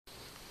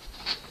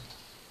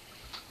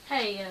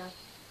Hey,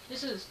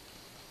 this is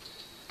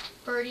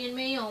Birdie and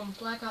me on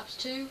Black Ops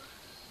 2.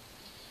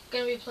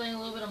 Gonna be playing a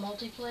little bit of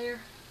multiplayer.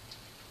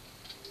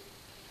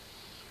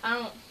 I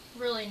don't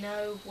really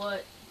know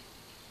what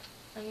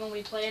I'm gonna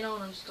be playing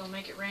on. I'm just gonna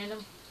make it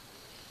random.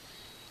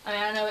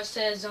 I know it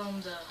says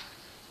on the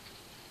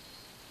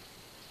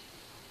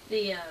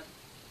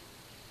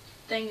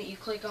thing that you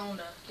click on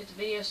to get the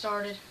video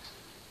started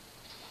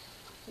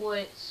what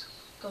it's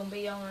gonna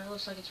be on. It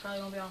looks like it's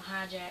probably gonna be on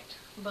Hijacked,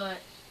 but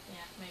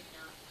yeah, maybe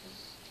not, because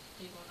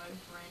people are voting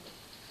for random.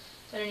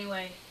 But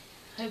anyway,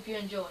 hope you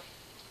enjoy.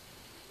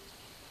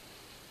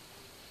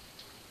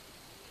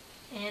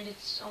 And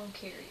it's on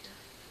carried.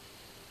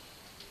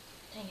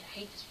 Dang it, I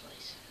hate this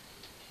place.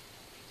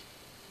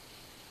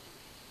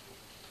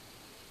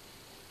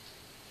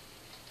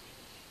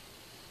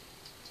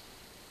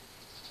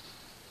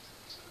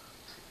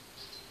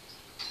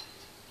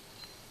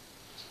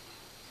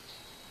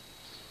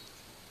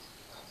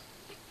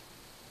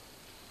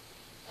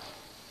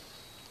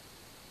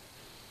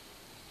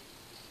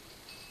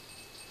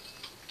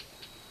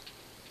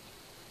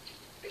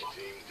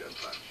 Team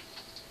deathmatch.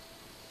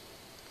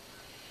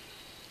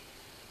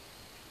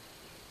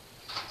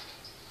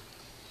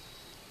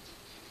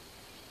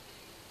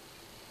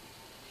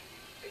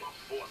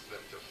 Force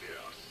them to fear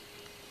us.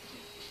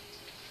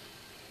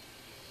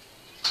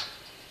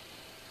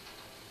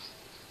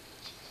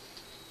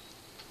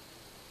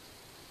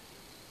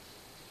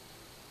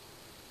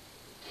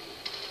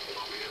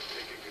 We have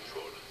taken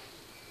control.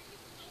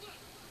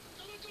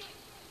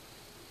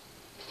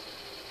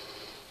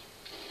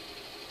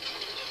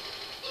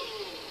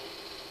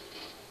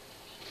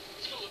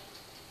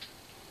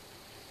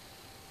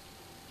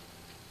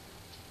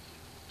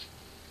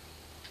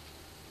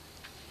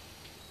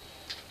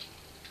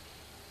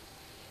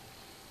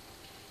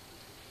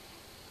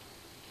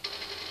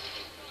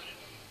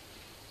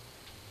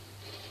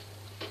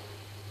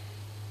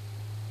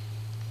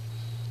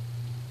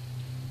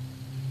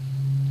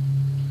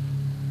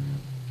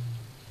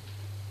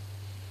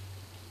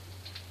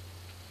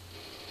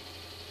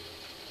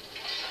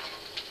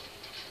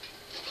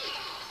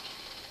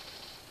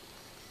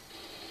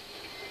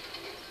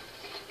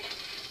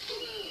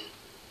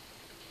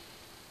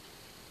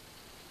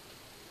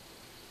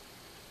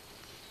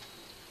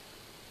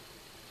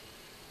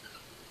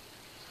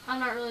 I'm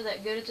not really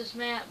that good at this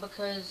map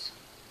because,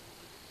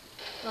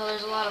 well,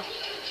 there's a lot of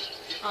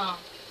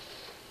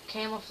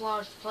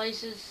camouflaged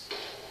places,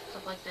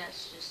 stuff like that.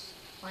 It's just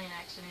plain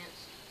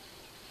accidents.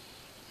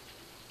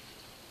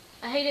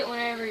 I hate it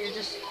whenever you're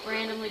just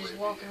randomly just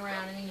walking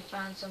around and then you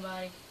find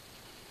somebody.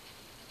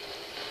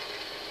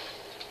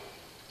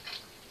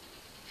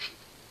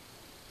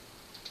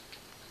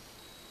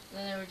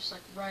 Then they were just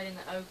like right in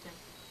the open.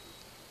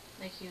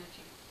 They killed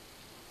you.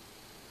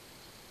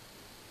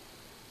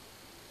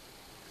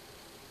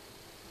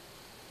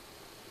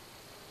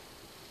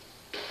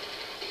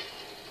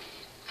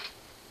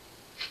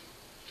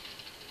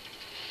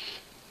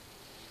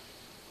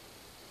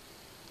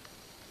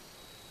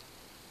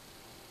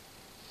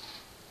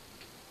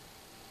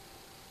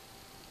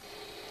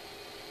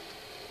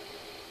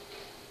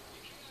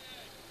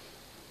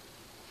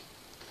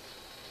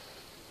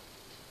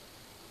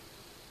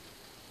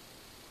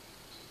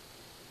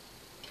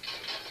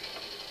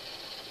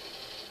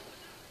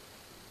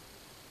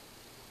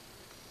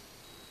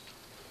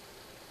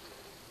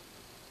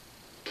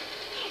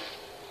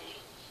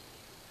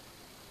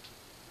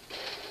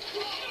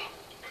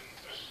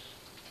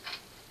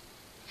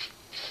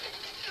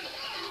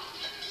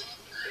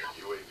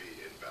 UAV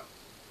inbound.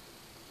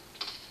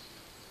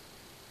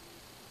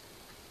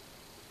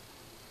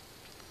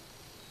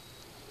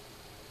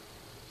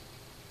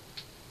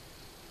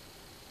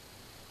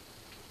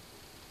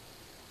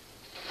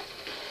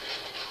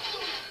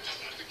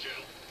 That's a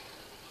kill.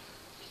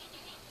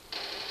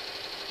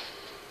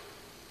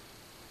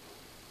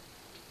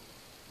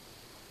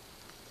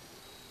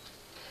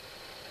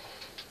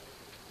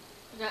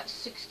 I got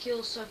 6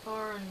 kills so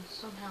far and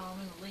somehow I'm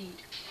in the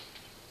lead.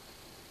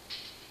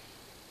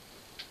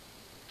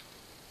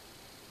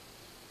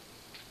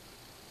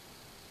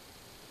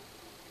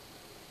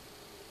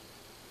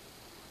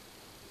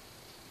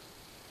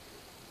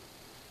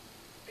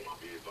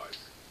 Be advised.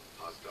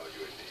 Hostile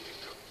UAV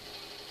incoming.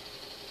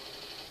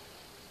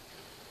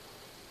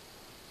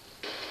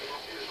 Be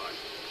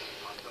advised.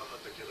 Hostile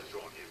hunter-killer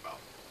drone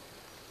inbound.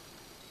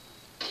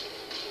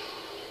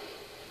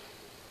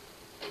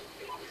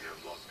 We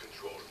have lost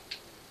control.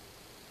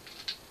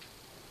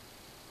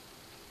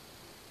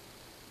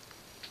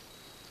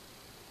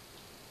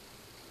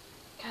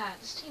 God,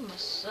 this team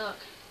must suck.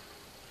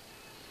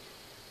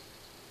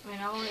 I mean,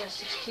 I've only got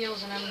 6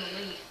 kills and I'm in the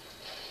lead.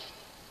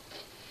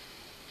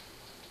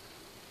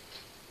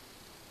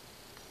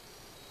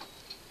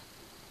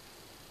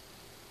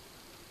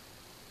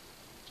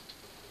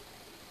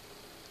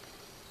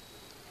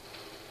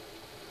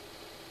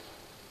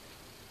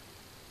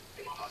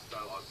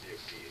 Hostile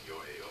RCXD in your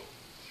AO.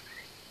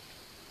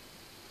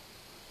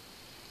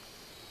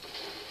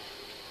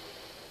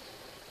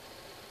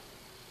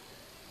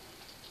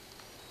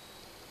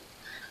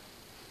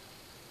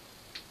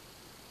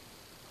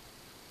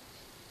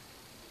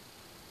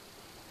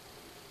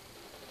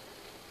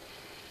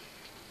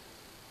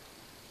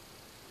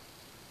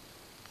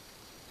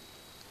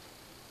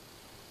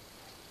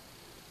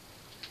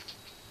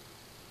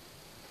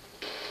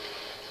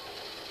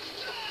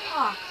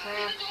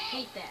 crap. I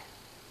hate that.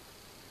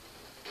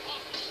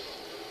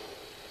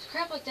 It's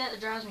crap like that that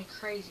drives me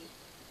crazy.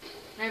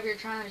 Whenever you're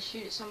trying to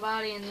shoot at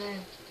somebody and then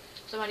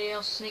somebody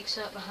else sneaks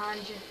up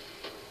behind you.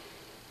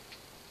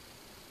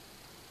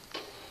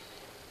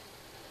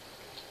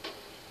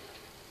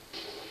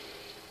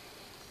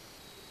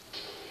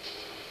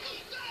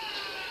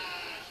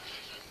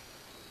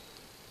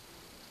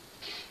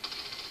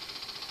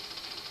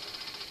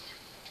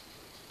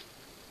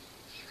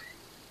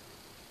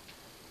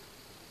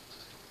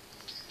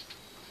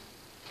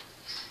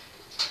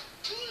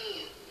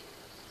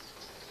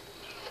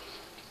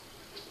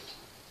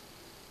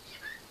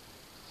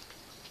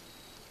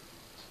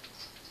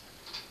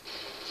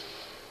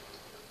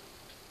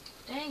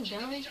 Dang,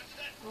 dummy.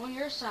 I'm on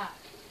your side.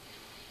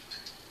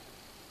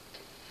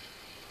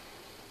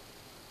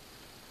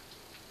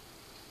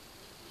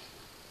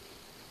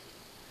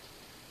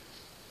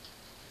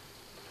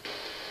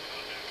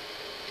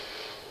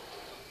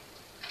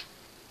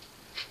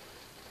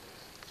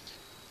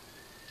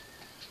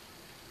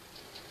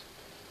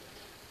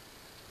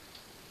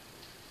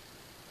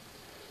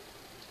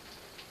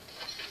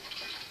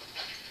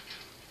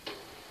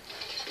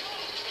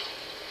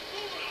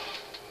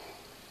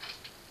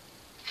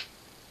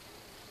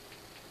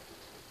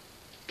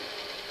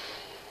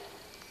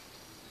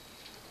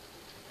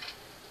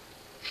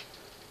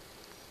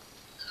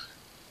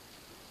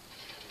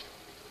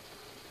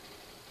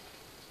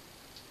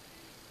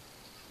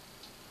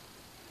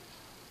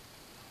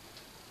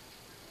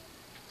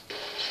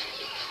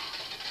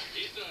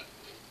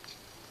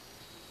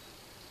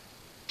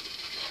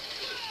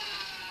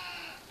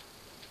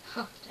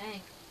 Oh,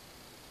 dang.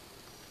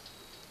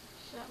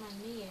 Shot my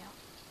knee out.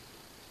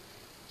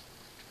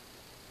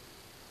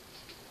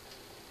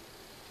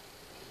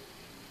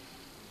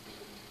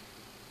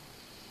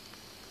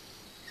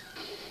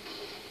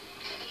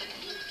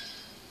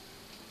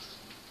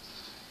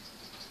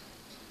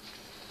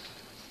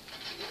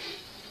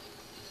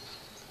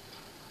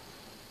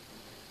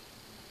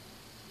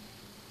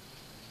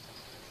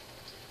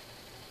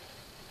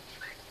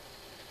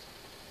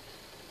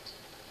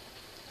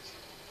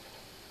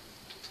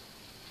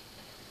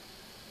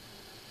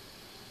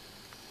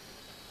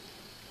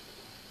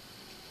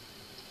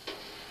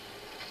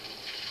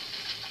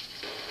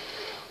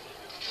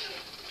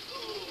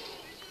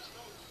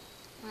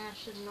 I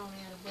should have known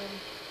he had a buddy.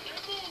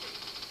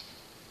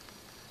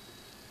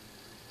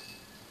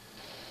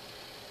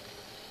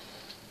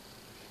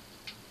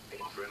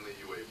 Friendly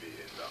UAV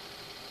inbound.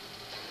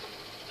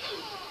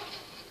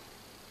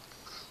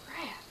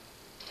 Crap.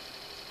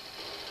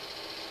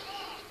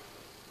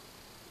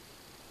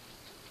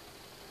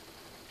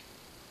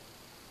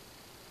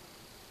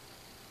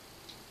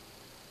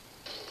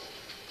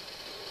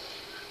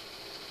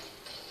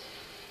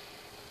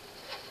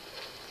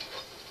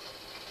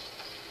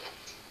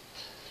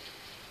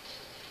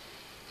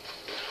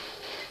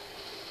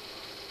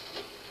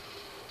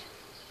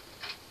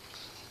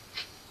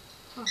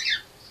 Huh.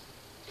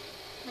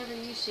 Never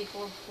used C4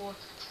 before.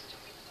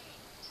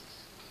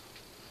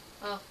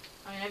 Well,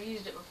 I mean, I've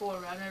used it before,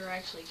 but I've never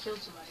actually killed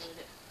somebody with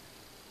it.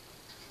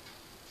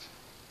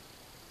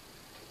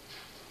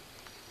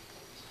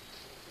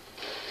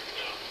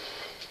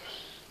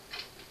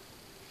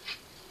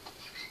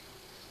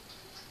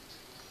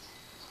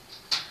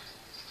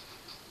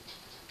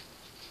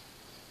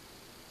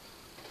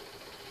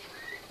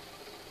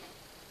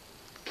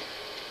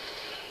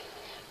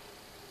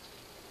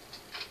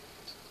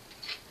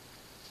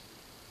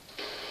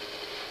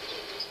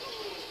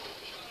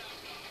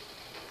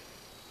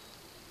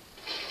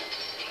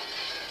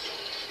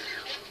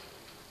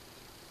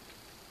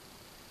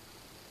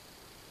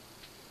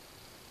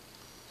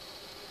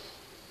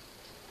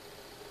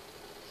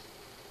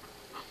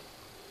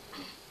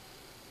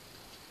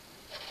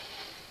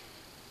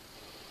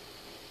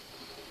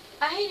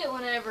 I hate it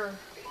whenever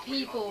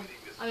people,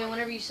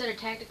 whenever you set a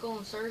tactical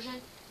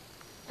insertion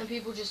and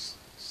people just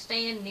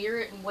stand near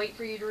it and wait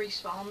for you to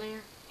respawn there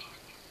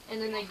and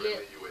then they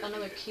get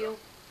another kill.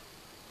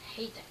 I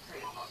hate that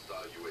crap.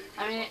 Hostile UAV.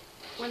 I mean,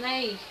 when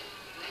they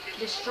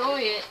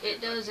destroy it,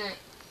 it doesn't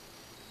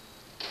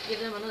give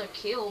them another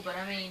kill, but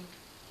I mean,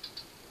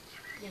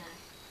 you know,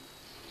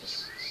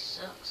 just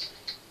sucks.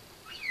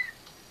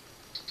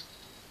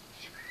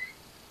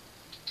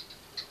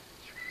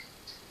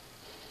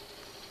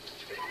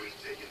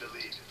 We've taken the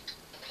lead.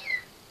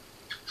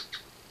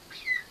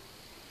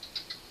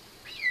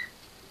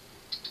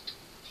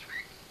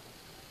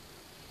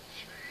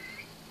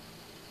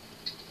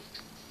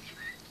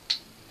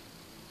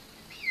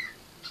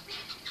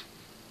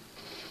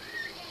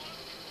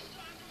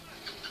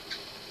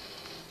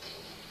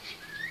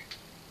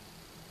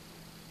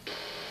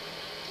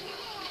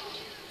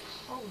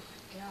 Oh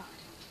my god.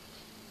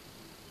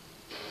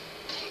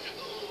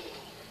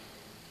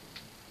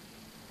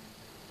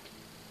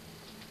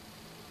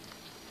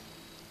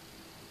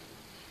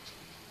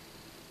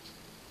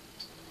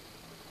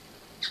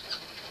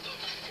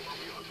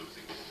 We are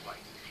losing this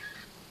fight.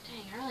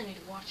 Dang, I really need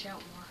to watch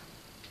out more.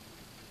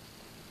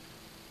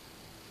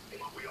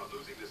 We are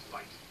losing this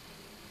fight.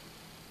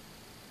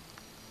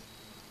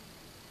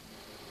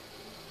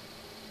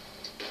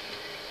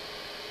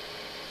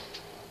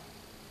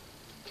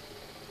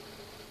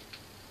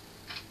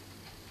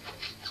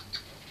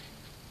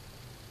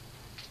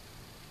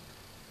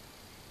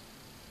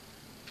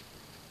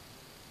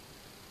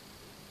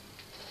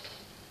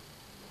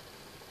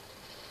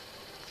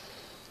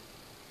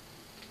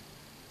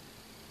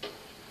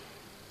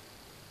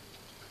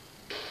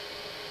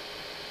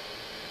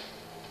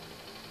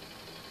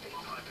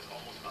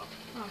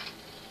 Oh.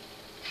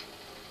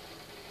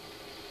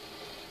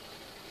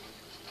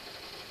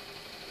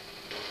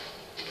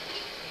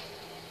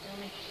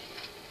 Dummy.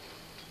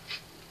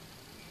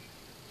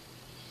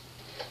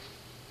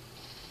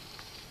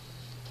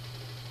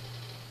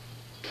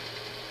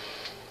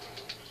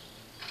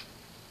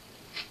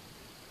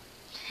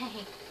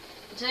 Dang.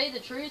 To tell you the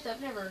truth,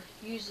 I've never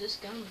used this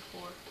gun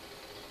before.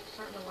 I'm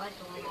starting to like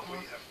it a little bit We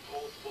more. have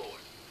pulled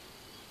forward.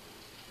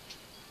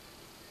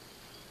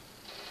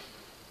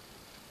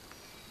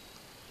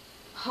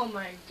 Oh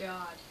my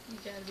god. You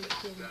gotta be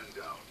kidding. Stand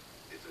down.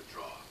 It's a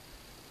draw.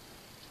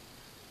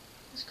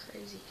 That's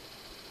crazy.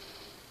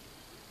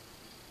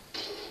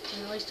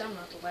 And at least I'm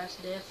not the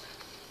last death.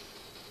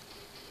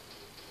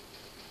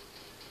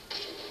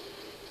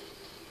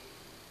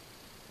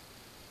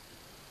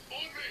 On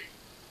me!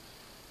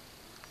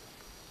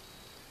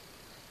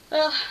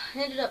 Well,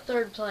 ended up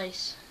 3rd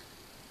place.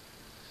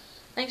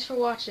 Thanks for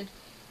watching.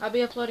 I'll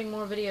be uploading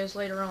more videos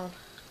later on.